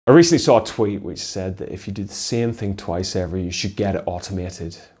I recently saw a tweet which said that if you do the same thing twice ever, you should get it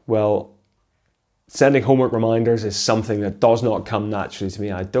automated. Well, sending homework reminders is something that does not come naturally to me.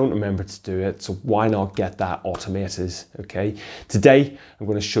 I don't remember to do it, so why not get that automated, okay? Today, I'm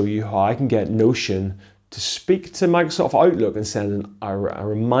going to show you how I can get Notion to speak to Microsoft Outlook and send a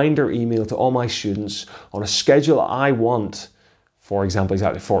reminder email to all my students on a schedule I want, for example,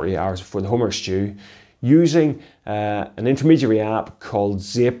 exactly 48 hours before the homework's due, using an intermediary app called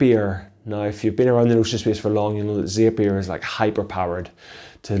Zapier. Now, if you've been around the Notion space for long, you know that Zapier is like hyper-powered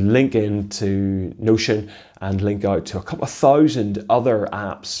to link into Notion and link out to a couple of thousand other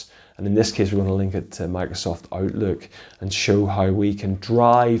apps. And in this case, we're going to link it to Microsoft Outlook and show how we can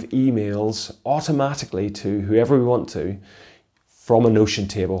drive emails automatically to whoever we want to from a Notion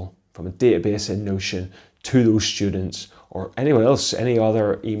table, from a database in Notion to those students or anyone else, any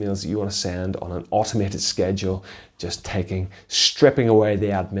other emails that you want to send on an automated schedule, just stripping away the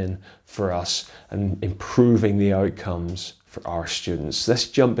admin for us and improving the outcomes for our students. Let's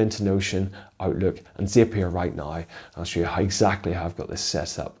jump into Notion, Outlook and Zapier right now. I'll show you exactly how I've got this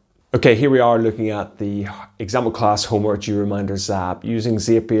set up. Okay, here we are looking at the example class homework due reminders app using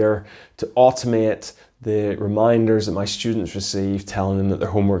Zapier to automate the reminders that my students receive, telling them that their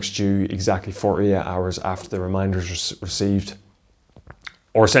homework's due exactly 48 hours after the reminders received,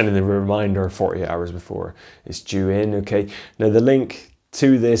 or sending the reminder 48 hours before it's due in, okay? Now the link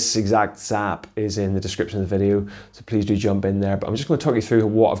to this exact Zap is in the description of the video, so please do jump in there, but I'm just going to talk you through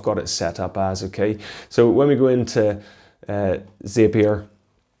what I've got it set up as, okay? So when we go into Zapier,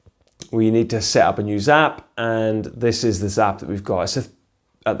 we need to set up a new Zap, and this is the Zap that we've got. It's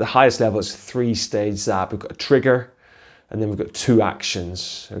at the highest level, it's a 3-stage Zap. We've got a trigger, and then we've got 2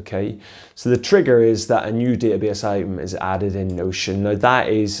 actions, okay? So the trigger is that a new database item is added in Notion. Now that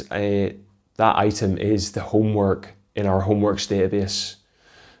item is the homework in our homeworks database,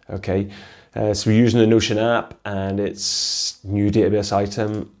 okay? So we're using the Notion app, and it's new database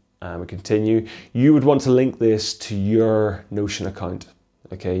item, and we continue. You would want to link this to your Notion account.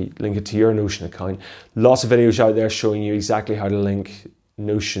 Okay, link it to your Notion account. Lots of videos out there showing you exactly how to link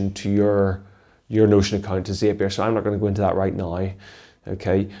Notion to your Notion account to Zapier, so I'm not going to go into that right now,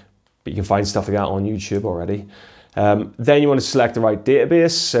 okay? But you can find stuff like that on YouTube already. Then you want to select the right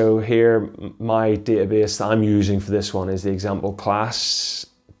database. So here, my database that I'm using for this one is the example class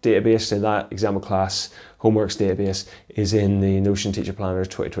database. So that example class homeworks database is in the Notion Teacher Planner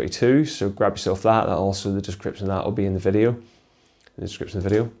 2022. So grab yourself that. Also, the description of that will be in the video. The description of the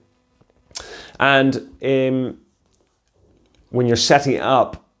video. And when you're setting it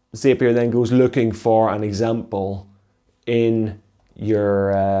up, Zapier then goes looking for an example in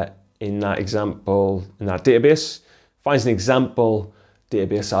your in that database, finds an example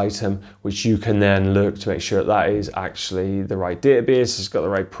database item which you can then look to make sure that is actually the right database. It's got the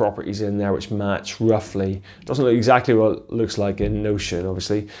right properties in there which match roughly. It doesn't look exactly what it looks like in Notion,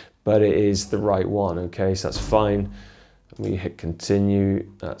 obviously, but it is the right one. Okay, so that's fine. We hit continue,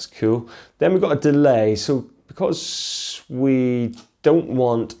 that's cool. Then we've got a delay. So because we don't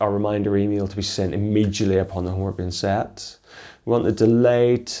want our reminder email to be sent immediately upon the homework being set, we want the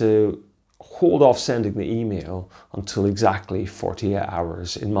delay to hold off sending the email until exactly 48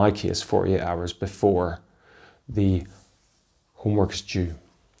 hours, in my case, 48 hours before the homework is due.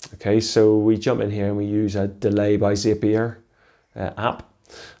 Okay, so we jump in here and we use a delay by Zapier app.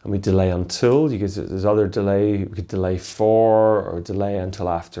 And we delay until, there's other delay, we could delay for or delay until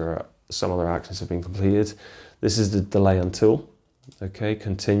after some other actions have been completed. This is the delay until, okay,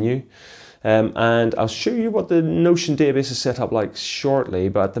 continue. And I'll show you what the Notion database is set up like shortly,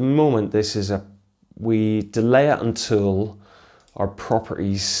 but at the moment we delay it until our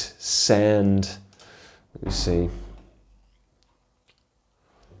properties send, let me see,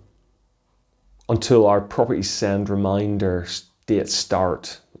 until our properties send reminders date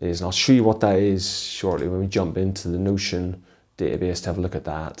start is, and I'll show you what that is shortly when we jump into the Notion database to have a look at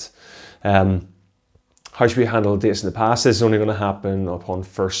that. How should we handle dates in the past? This is only going to happen upon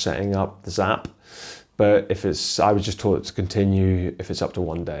first setting up the Zap, but if it's, I was just told it to continue if it's up to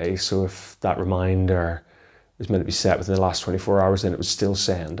 1 day. So if that reminder is meant to be set within the last 24 hours, then it would still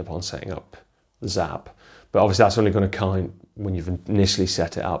send upon setting up the Zap. But obviously that's only going to count when you've initially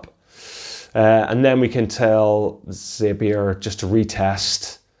set it up. And then we can tell Zapier just to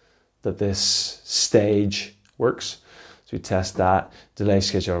retest that this stage works. So we test that. Delay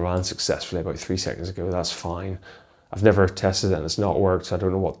schedule ran successfully about 3 seconds ago. That's fine. I've never tested it and it's not worked, so I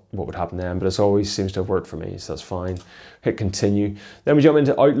don't know what would happen then, but it always seems to have worked for me, so that's fine. Hit continue. Then we jump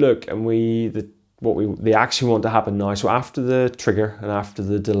into Outlook and the action we want to happen now. So after the trigger and after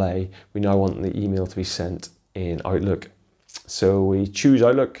the delay, we now want the email to be sent in Outlook. So we choose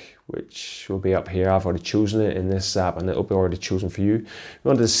Outlook, which will be up here. I've already chosen it in this app and it'll be already chosen for you. We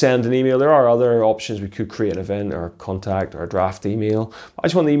want to send an email. There are other options. We could create an event or a contact or a draft email. I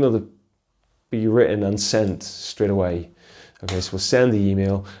just want the email to be written and sent straight away. Okay, so we'll send the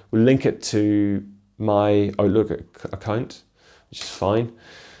email. We'll link it to my Outlook account, which is fine.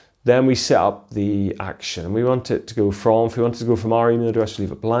 Then we set up the action and we want it to go from, if we want it to go from our email address, we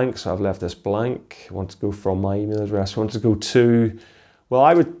leave it blank. So I've left this blank. I want it to go from my email address. I want it to go to, well,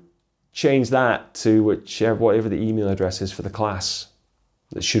 I would change that to whatever the email address is for the class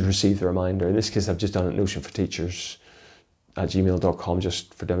that should receive the reminder. In this case, I've just done it Notion for Teachers at gmail.com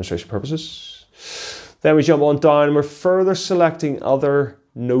just for demonstration purposes. Then we jump on down and we're further selecting other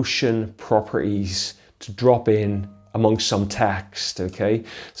Notion properties to drop in amongst some text, okay?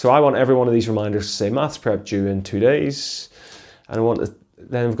 So I want every one of these reminders to say maths prep due in 2 days. And I want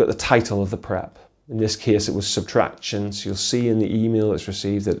then we've got the title of the prep. In this case, it was subtraction. So you'll see in the email that's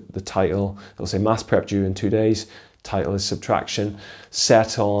received that the title, it'll say maths prep due in 2 days. Title is subtraction.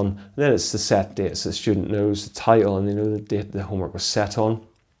 Set on, and then it's the set date. So the student knows the title and they know the date the homework was set on,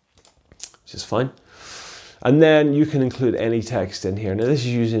 which is fine. And then you can include any text in here. Now this is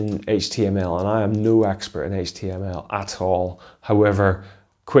using HTML and I am no expert in HTML at all. However,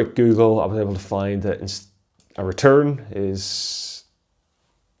 quick Google, I was able to find that a return is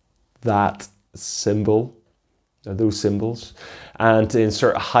that symbol, or those symbols. And to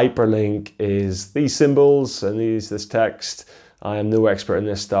insert a hyperlink is these symbols and this text. I am no expert in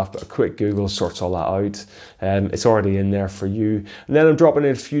this stuff, but a quick Google sorts all that out. It's already in there for you. And then I'm dropping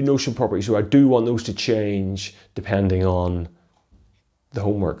in a few Notion properties, so I do want those to change depending on the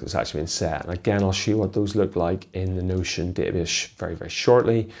homework that's actually been set. And again, I'll show you what those look like in the Notion database very, very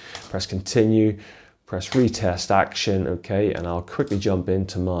shortly. Press continue, press retest action, okay, and I'll quickly jump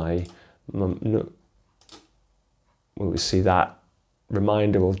into we'll see that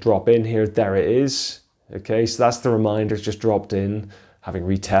reminder will drop in here. There it is. Okay, so that's the reminder just dropped in, having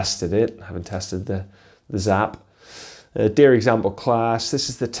retested it, having tested the Zap. Dear example class, this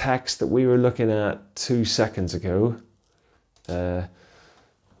is the text that we were looking at 2 seconds ago.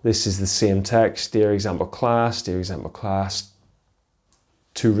 This is the same text, dear example class, 2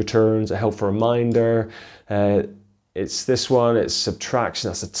 returns, a helpful reminder. It's this one, it's subtraction,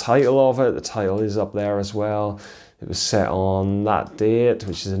 that's the title of it. The title is up there as well. It was set on that date,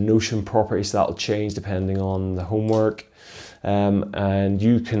 which is a Notion property, so that'll change depending on the homework. And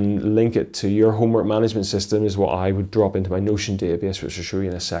you can link it to your homework management system is what I would drop into my Notion database, which I'll show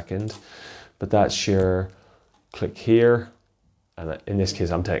you in a second. But that's your click here. And in this case,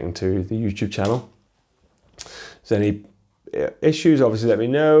 I'm taking to the YouTube channel. If there's any issues, obviously let me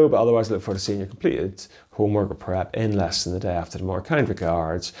know, but otherwise look forward to seeing your completed homework or prep in less than the day after tomorrow. Kind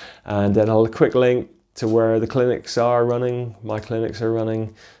regards. And then I'll quick link to where the clinics are running, my clinics are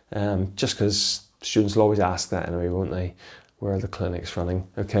running, just because students will always ask that anyway, won't they? Where are the clinics running?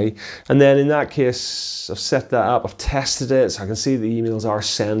 Okay, and then in that case, I've set that up, I've tested it, so I can see the emails are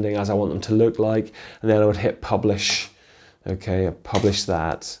sending as I want them to look like, and then I would hit publish. Okay, I publish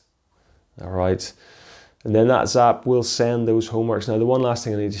that, all right. And then that Zap will send those homeworks. Now, the one last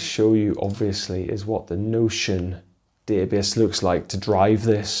thing I need to show you, obviously, is what the Notion database looks like to drive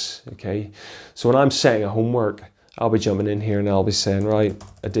this, okay? So when I'm setting a homework, I'll be jumping in here and I'll be saying, right,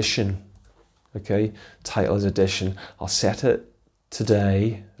 addition, okay? Title is addition. I'll set it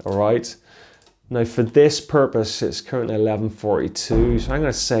today, all right? Now for this purpose, it's currently 11:42, so I'm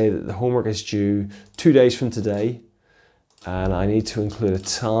gonna say that the homework is due 2 days from today, and I need to include a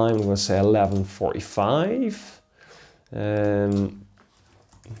time. I'm gonna say 11:45.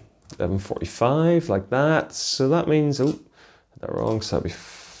 11:45, like that. So that means, oh, that wrong, so that'd be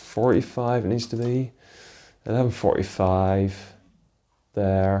 45, it needs to be 11:45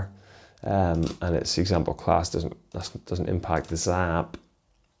 there. And it's example class, doesn't impact the Zap.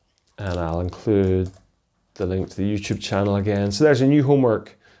 And I'll include the link to the YouTube channel again. So there's a new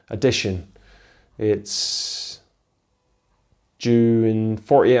homework addition. It's due in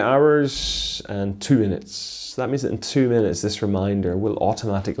 48 hours and 2 minutes. So that means that in 2 minutes, this reminder will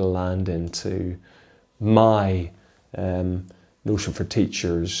automatically land into my Notion for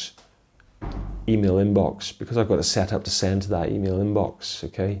Teachers email inbox, because I've got it set up to send to that email inbox,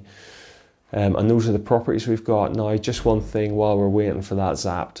 okay? And those are the properties we've got. Now, just one thing while we're waiting for that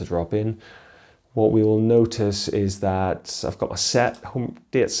Zap to drop in, what we will notice is that I've got my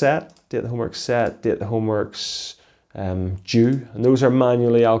date the homework's set, date the homework's due, and those are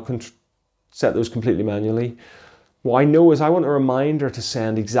manually, I'll set those completely manually. What I know is I want a reminder to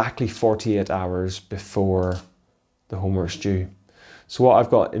send exactly 48 hours before the homework's due. So what I've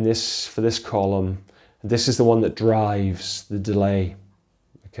got in this, for this column, This is the one that drives the delay.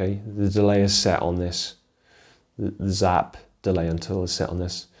 Okay, the delay is set on this. The Zap delay until is set on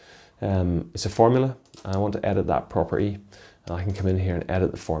this. It's a formula. I want to edit that property. And I can come in here and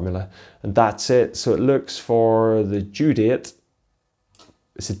edit the formula. And that's it. So it looks for the due date.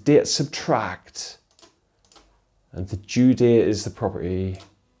 It's a date subtract. And the due date is the property.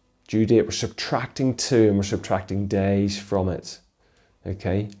 Due date, we're subtracting 2 and we're subtracting days from it.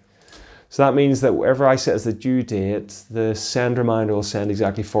 Okay. So that means that whatever I set as the due date, the send reminder will send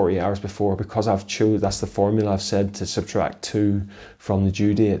exactly 40 hours before, because I've chosen, that's the formula I've said, to subtract 2 from the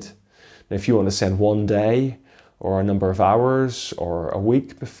due date. Now, if you want to send 1 day or a number of hours or a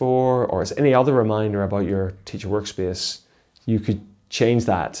week before, or it's any other reminder about your teacher workspace, you could change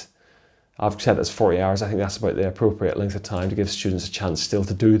that. I've set it as 40 hours. I think that's about the appropriate length of time to give students a chance still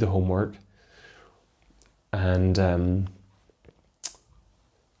to do the homework. And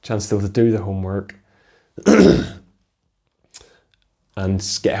chance still to do the homework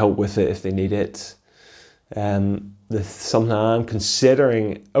and get help with it if they need it. Something I'm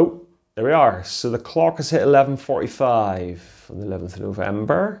considering, oh, there we are. So the clock has hit 11:45 on the 11th of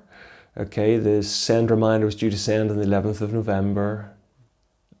November. Okay, the send reminder was due to send on the 11th of November,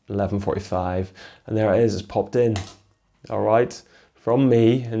 11:45, and there it is, it's popped in. All right, from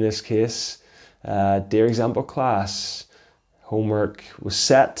me in this case. Dear example class, homework was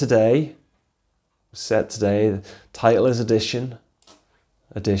set today. The title is addition.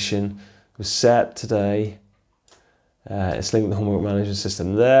 Addition was set today. It's linked to the homework management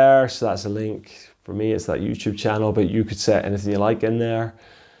system there. So that's a link. For me, it's that YouTube channel, but you could set anything you like in there.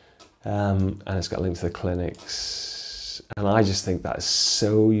 And it's got a link to the clinics. And I just think that is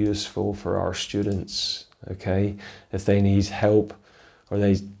so useful for our students. Okay, if they need help or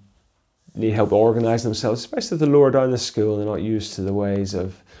they need help organising themselves, especially if they're lower down the school and they're not used to the ways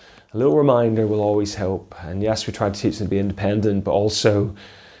of, a little reminder will always help. And yes, we try to teach them to be independent, but also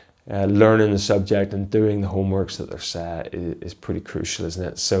learning the subject and doing the homeworks that they're set is pretty crucial, isn't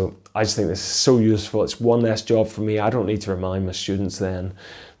it? So I just think this is so useful. It's one less job for me. I don't need to remind my students then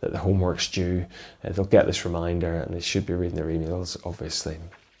that the homework's due. They'll get this reminder and they should be reading their emails, obviously.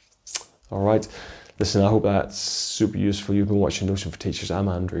 All right. Listen, I hope that's super useful. You've been watching Notion for Teachers. I'm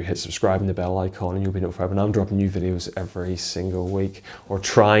Andrew. Hit subscribe and the bell icon and you'll be notified when I'm dropping new videos every single week, or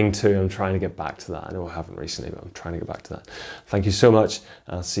trying to. I'm trying to get back to that. I know I haven't recently, but I'm trying to get back to that. Thank you so much.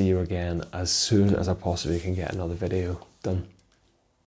 I'll see you again as soon as I possibly can get another video done.